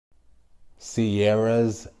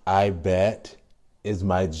Ciara's I Bet is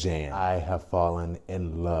my jam. I have fallen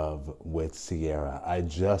in love with Ciara. I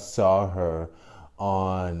just saw her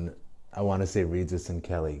on, I want to say Regis and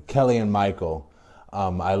Kelly and Michael.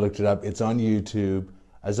 I looked it up. It's on YouTube.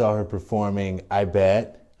 I saw her performing I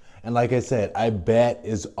Bet. And like I said, I Bet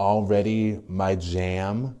is already my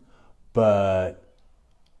jam, but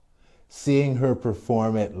seeing her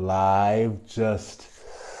perform it live just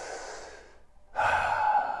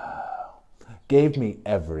gave me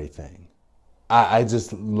everything. I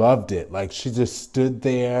just loved it. Like, she just stood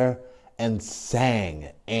there and sang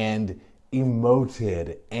and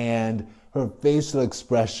emoted, and her facial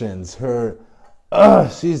expressions,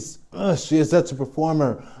 she is such a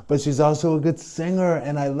performer, but she's also a good singer,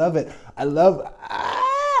 and I love it.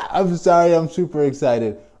 I'm sorry, I'm super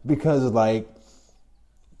excited because, like,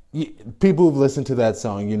 people who've listened to that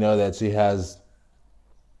song, you know that she has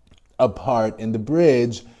a part in the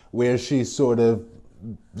bridge where she sort of,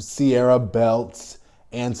 Ciara belts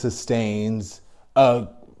and sustains a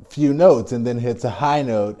few notes and then hits a high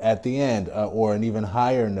note at the end, or an even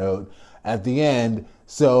higher note at the end.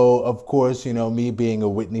 So, of course, you know, me being a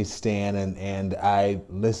Whitney stan, and I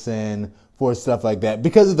listen for stuff like that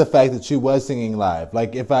because of the fact that she was singing live.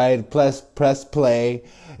 Like, if I had pressed play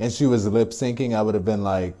and she was lip syncing, I would have been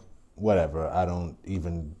like, whatever, I don't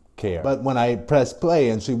even care. But when I pressed play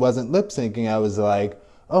and she wasn't lip syncing, I was like,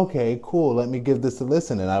 okay, cool, let me give this a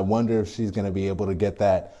listen. And I wonder if she's going to be able to get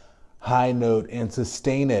that high note and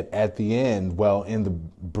sustain it at the end, well, in the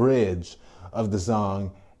bridge of the song.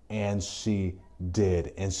 And she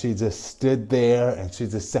did. And she just stood there and she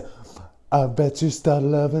just said, I bet you start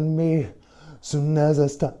loving me soon as I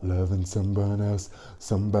start loving someone else,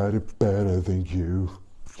 somebody better than you.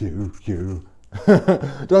 Don't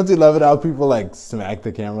you love it how people like smack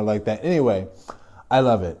the camera like that? Anyway, I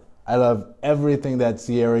love it. I love everything that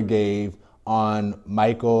Ciara gave on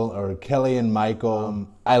Michael, or Kelly and Michael.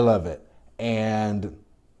 I love it. And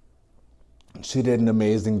she did an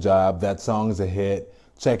amazing job. That song's a hit.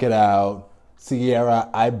 Check it out. Ciara,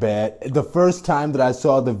 I Bet. The first time that I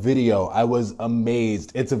saw the video, I was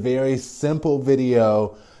amazed. It's a very simple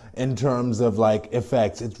video in terms of like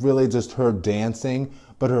effects. It's really just her dancing,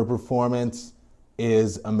 but her performance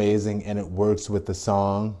is amazing and it works with the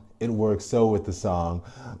song. It works so with the song.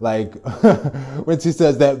 Like, when she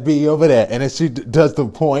says that B over there, and then she does the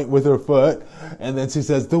point with her foot, and then she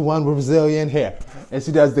says the one with Brazilian hair, and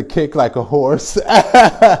she does the kick like a horse.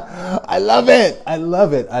 I love it. I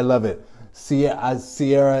love it. I love it.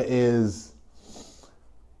 Ciara is,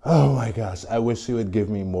 oh my gosh, I wish she would give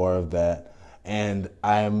me more of that. And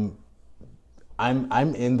I'm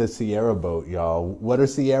in the Ciara boat, y'all. What are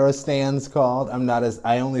Ciara stans called?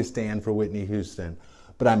 I only stand for Whitney Houston,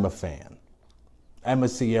 but I'm a fan. I'm a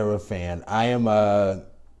Ciara fan. I am a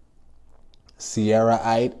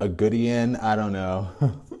Ciaraite, a Goodian, I don't know.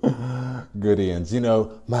 Goodians, you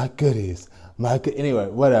know, my goodies. Anyway,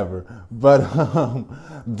 whatever. But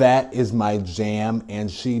that is my jam,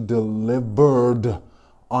 and she delivered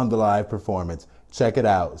on the live performance. Check it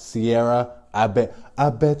out. Ciara, I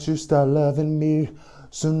bet you start loving me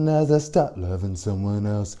soon as I start loving someone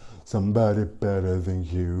else, somebody better than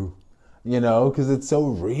you. You know, because it's so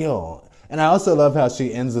real. And I also love how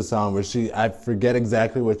she ends the song where I forget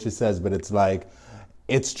exactly what she says, but it's like,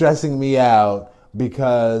 it's stressing me out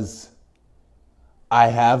because I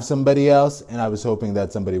have somebody else and I was hoping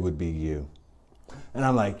that somebody would be you. And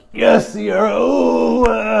I'm like, yes, Ciara, ooh,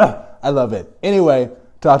 I love it. Anyway,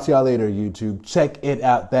 talk to y'all later, YouTube. Check it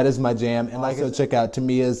out. That is my jam. And like, also check out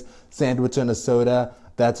Tamia's Sandwich and a Soda.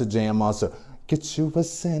 That's a jam also. Get you a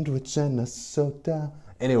sandwich and a soda.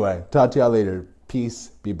 Anyway, talk to y'all later. Peace.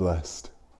 Be blessed.